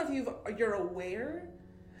in. I don't know if you're aware.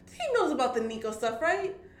 He knows about the Nico stuff,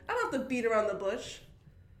 right? I don't have to beat around the bush.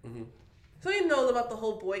 Mm-hmm. So he knows about the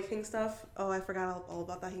whole Boy King stuff. Oh, I forgot all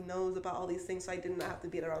about that. He knows about all these things, so I did not have to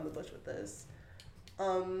beat around the bush with this.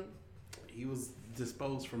 He was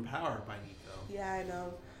disposed from power by Nico. Yeah, I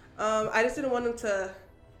know. I just didn't want him to,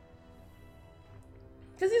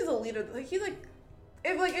 because he's the leader. Like he's like,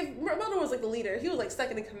 if Ronaldo was like the leader, he was like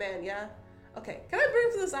second in command. Yeah. Okay. Can I bring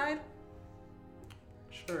him to the side?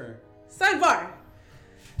 Sure. Sidebar.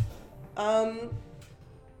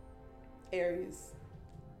 Aries.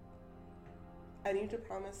 I need you to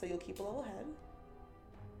promise that you'll keep a level head.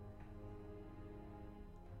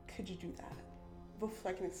 Could you do that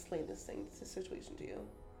before I can explain this situation to you?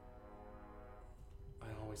 I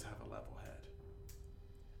always have a level head.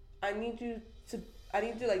 I need you to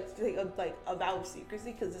take a vow of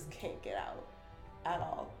secrecy, because this can't get out at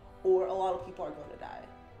all, or a lot of people are going to die.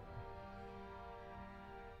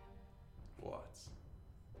 What?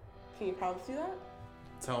 Can you promise me that?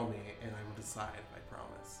 Tell me, and I will decide if I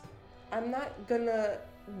promise. I'm not gonna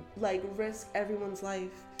risk everyone's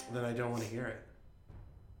life. Then I don't want to hear it.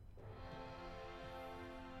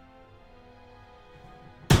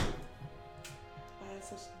 I have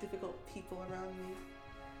such difficult people around me.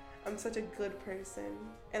 I'm such a good person,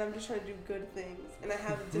 and I'm just trying to do good things, and I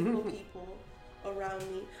have difficult people around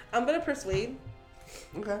me. I'm gonna persuade.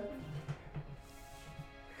 Okay.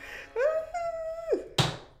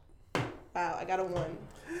 Wow, I got a 1.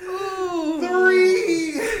 Ooh.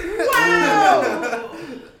 3! Wow!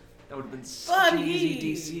 That would have been such an Buddy.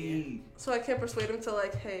 easy DC. So I can't persuade him to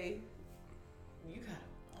hey, You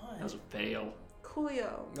got one. That was a fail.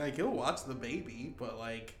 coolio. Like, he'll watch the baby, but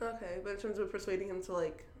Okay, but in terms of persuading him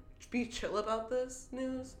to be chill about this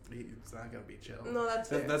news, he's not gonna be chill. no, that's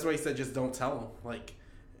fair. That's why he said just don't tell him.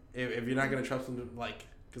 If you're not gonna trust him,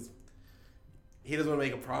 because he doesn't want to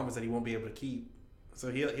make a promise that he won't be able to keep.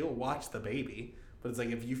 So he'll watch the baby, but it's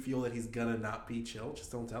if you feel that he's gonna not be chill,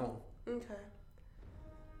 just don't tell him. Okay.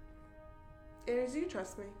 Aries, do you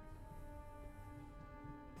trust me?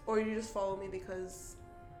 Or you just follow me because...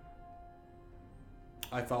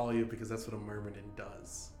 I follow you because that's what a myrmidon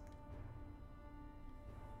does.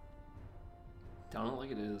 Tell it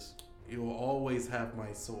like it is. You will always have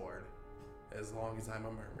my sword as long as I'm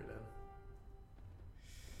a myrmidon.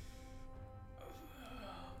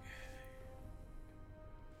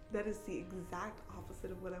 That is the exact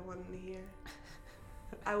opposite of what I wanted to hear.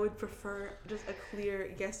 I would prefer just a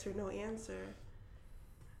clear yes or no answer.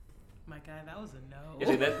 My guy, that was a no.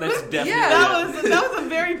 Yeah, that's definitely Yeah. That was a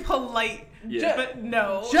very polite, Yeah. but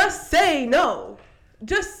no. Just say no.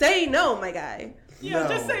 Just say no, my guy. Yeah, No.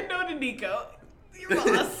 just say no to Nico. You're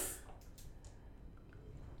boss.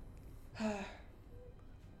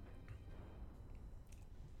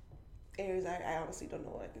 Aries, I honestly don't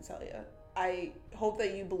know what I can tell you. I hope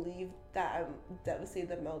that you believe that I'm devastated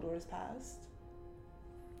that Meldor's passed.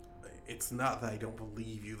 It's not that I don't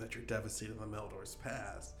believe you that you're devastated that Meldor's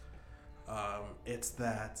passed. It's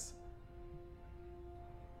that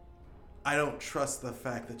I don't trust the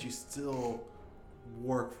fact that you still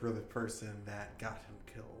work for the person that got him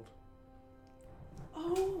killed.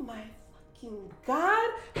 Oh my fucking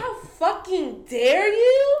god! How fucking dare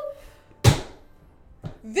you?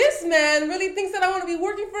 This man really thinks that I want to be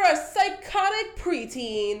working for a psychotic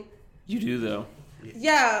preteen. You do though.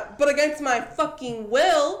 Yeah, but against my fucking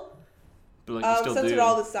will. But you still Censor do.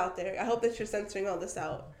 all this out there. I hope that you're censoring all this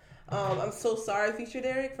out. I'm so sorry, Featured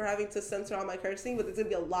Eric, for having to censor all my cursing, but there's gonna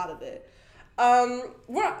be a lot of it.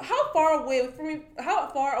 How far away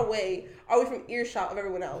are we from earshot of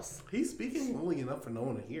everyone else? He's speaking only enough for no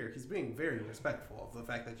one to hear. He's being very respectful of the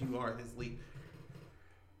fact that you are his lead.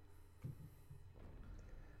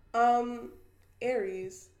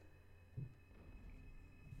 Aries.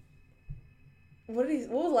 What was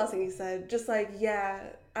the last thing he said? Just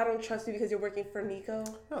yeah, I don't trust you because you're working for Nico.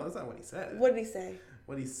 No, that's not what he said. What did he say?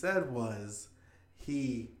 What he said was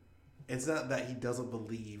it's not that he doesn't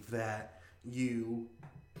believe that you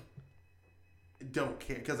don't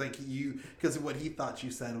care. Because what he thought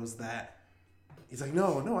you said was that he's like,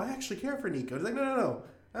 no, I actually care for Nico. He's like, no,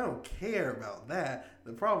 I don't care about that.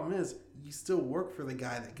 The problem is you still work for the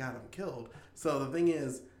guy that got him killed. So the thing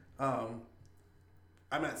is, I'm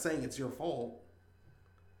not saying it's your fault,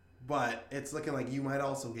 but it's looking like you might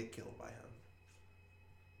also get killed by him.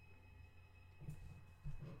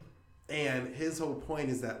 And his whole point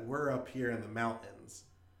is that we're up here in the mountains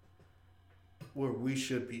where we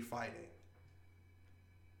should be fighting.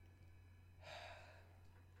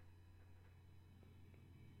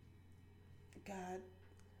 God.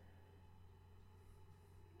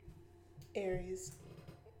 Aries.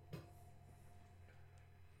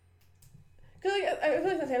 Because I feel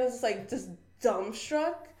like Tatiana's just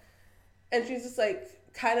dumbstruck, and she's just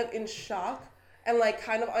kind of in shock, and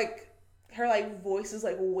her voice is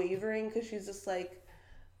wavering because she's just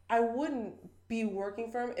I wouldn't be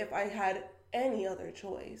working for him if I had any other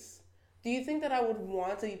choice. Do you think that I would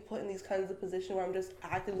want to be put in these kinds of positions where I'm just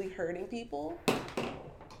actively hurting people?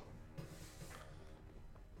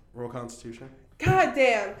 Roll Constitution. God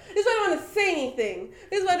damn. This is why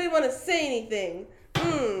I didn't want to say anything.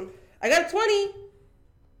 I got a 20.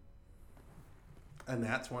 A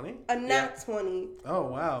nat 20? A nat 20. Oh,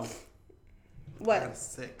 wow. What? I got a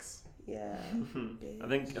 6. Yeah. I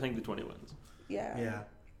think the 20 wins. Yeah.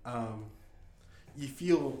 Yeah. You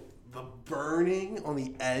feel the burning on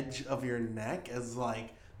the edge of your neck as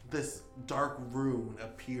like this dark rune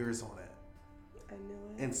appears on it. I knew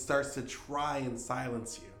it. And starts to try and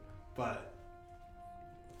silence you. But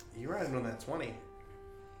you're riding on that 20.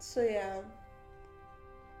 So yeah.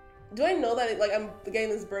 Do I know that I'm getting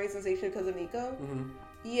this burning sensation because of Nico? Mm-hmm.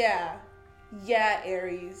 Yeah. Yeah,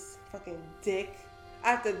 Aries. Fucking dick. I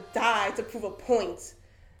have to die to prove a point.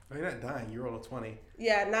 Oh, you're not dying. You rolled a 20.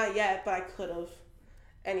 Yeah, not yet, but I could have.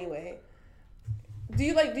 Anyway. Do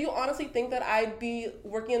you honestly think that I'd be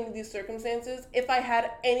working under these circumstances if I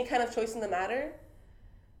had any kind of choice in the matter?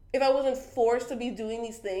 If I wasn't forced to be doing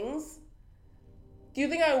these things? Do you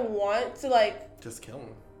think I want to Just kill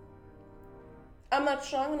him. I'm not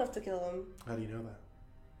strong enough to kill him. How do you know that?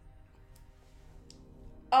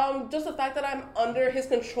 Just the fact that I'm under his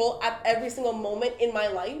control at every single moment in my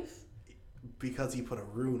life. Because he put a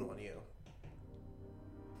rune on you.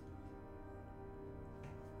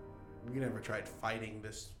 You never tried fighting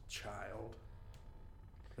this child.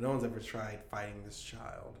 No one's ever tried fighting this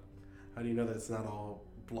child. How do you know that it's not all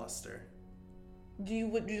bluster?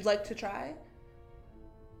 Would you like to try?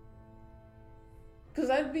 Because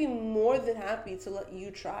I'd be more than happy to let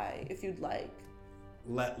you try if you'd like.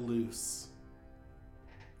 Let loose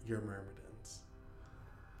your myrmidons.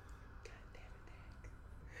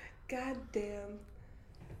 God damn.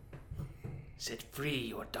 Set free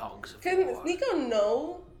your dogs of Can war. Nico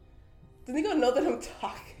know? Does Nico know that I'm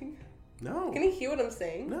talking? No. Can he hear what I'm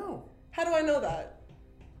saying? No. How do I know that?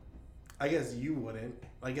 I guess you wouldn't.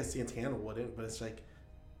 I guess Santana wouldn't, but it's like...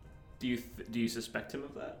 Do you suspect him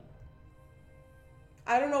of that?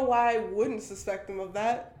 I don't know why I wouldn't suspect him of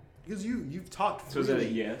that. Because you've talked So freely. is that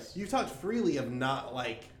a yes? You've talked freely of not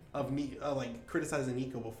criticizing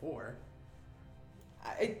Nico before.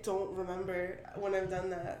 I don't remember when I've done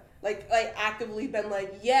that. Like actively been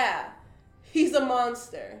like, yeah, he's a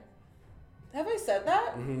monster. Have I said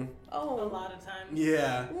that? Mm-hmm. Oh, A lot of times.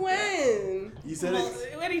 Yeah. when? You said Well,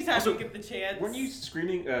 it. anytime Also, you get the chance. Weren't you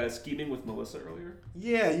scheming with Melissa earlier?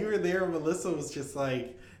 Yeah, you were there. Melissa was just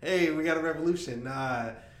like, "Hey, we got a revolution. He's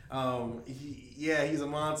a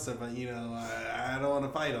monster, but I don't want to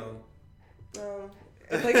fight him."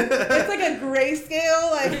 It's like a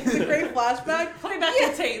grayscale, it's a gray flashback. Play back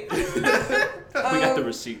the tape. We got the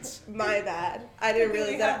receipts. My bad. I didn't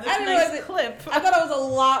realize that. This I didn't nice realize it. clip. I thought I was a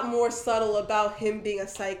lot more subtle about him being a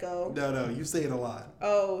psycho. No, you say it a lot.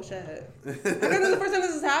 Oh shit. I guess this is the first time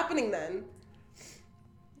this is happening then.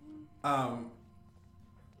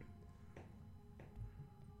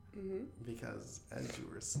 Because as you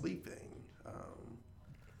were sleeping,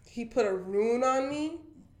 He put a rune on me.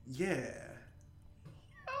 yeah.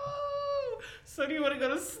 Oh, so do you want to go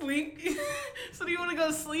to sleep?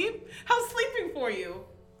 How's sleeping for you?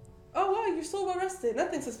 Oh wow, you're so well rested.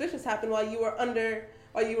 Nothing suspicious happened while you were under.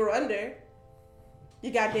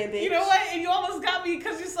 You goddamn bitch. You know what? And you almost got me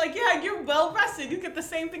because it's like, yeah, you're well rested. You get the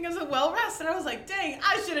same thing as a well rested. I was like, dang,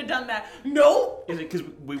 I should have done that. Nope. Is it because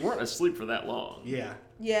we weren't asleep for that long? Yeah.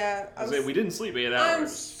 Yeah. We didn't sleep 8 I'm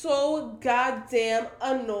hours. so goddamn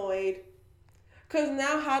annoyed. Cause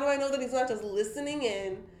now how do I know that he's not just listening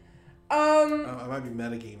in? I might be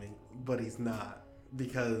metagaming, but he's not.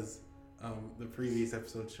 Because the previous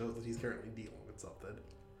episode shows that he's currently dealing with something.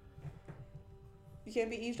 You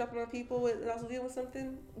can't be eavesdropping on people and also dealing with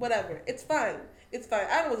something? Whatever. It's fine. I don't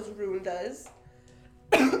know what this rune does.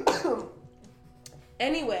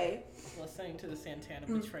 Anyway. Listening to the Santana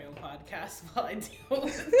Betrayal podcast while I deal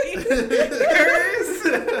with these.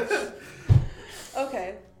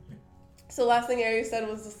 Okay. So last thing Aries said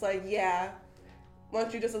was just like, yeah, why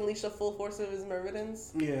don't you just unleash the full force of his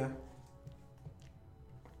myrmidons? Yeah.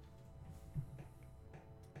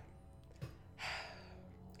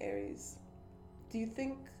 Aries, do you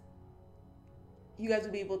think you guys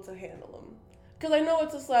would be able to handle him? Because I know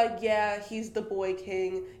it's just like, yeah, he's the boy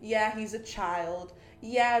king. Yeah, he's a child.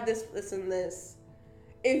 Yeah, this, and this.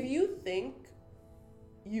 If you think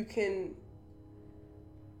you can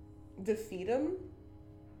defeat him,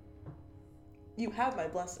 you have my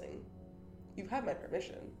blessing. You have my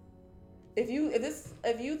permission. If you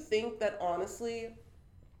think that honestly,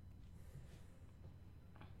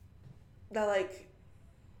 that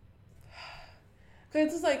Because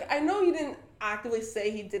it's just like, I know he didn't actively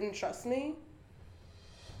say he didn't trust me.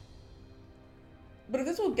 But if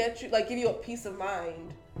this will get you, like, give you a peace of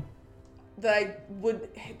mind that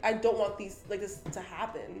I don't want this to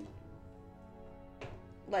happen.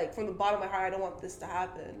 Like, from the bottom of my heart, I don't want this to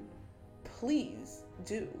happen. Please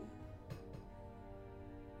do.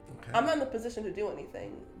 Okay. I'm not in the position to do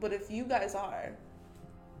anything, but if you guys are.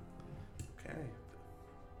 Okay.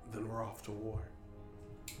 Then we're off to war.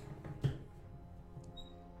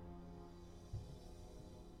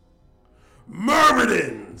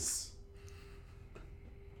 Myrmidons!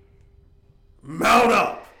 Mount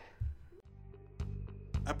up!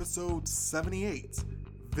 Episode 78,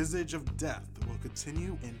 Visage of Death, will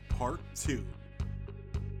continue in part 2.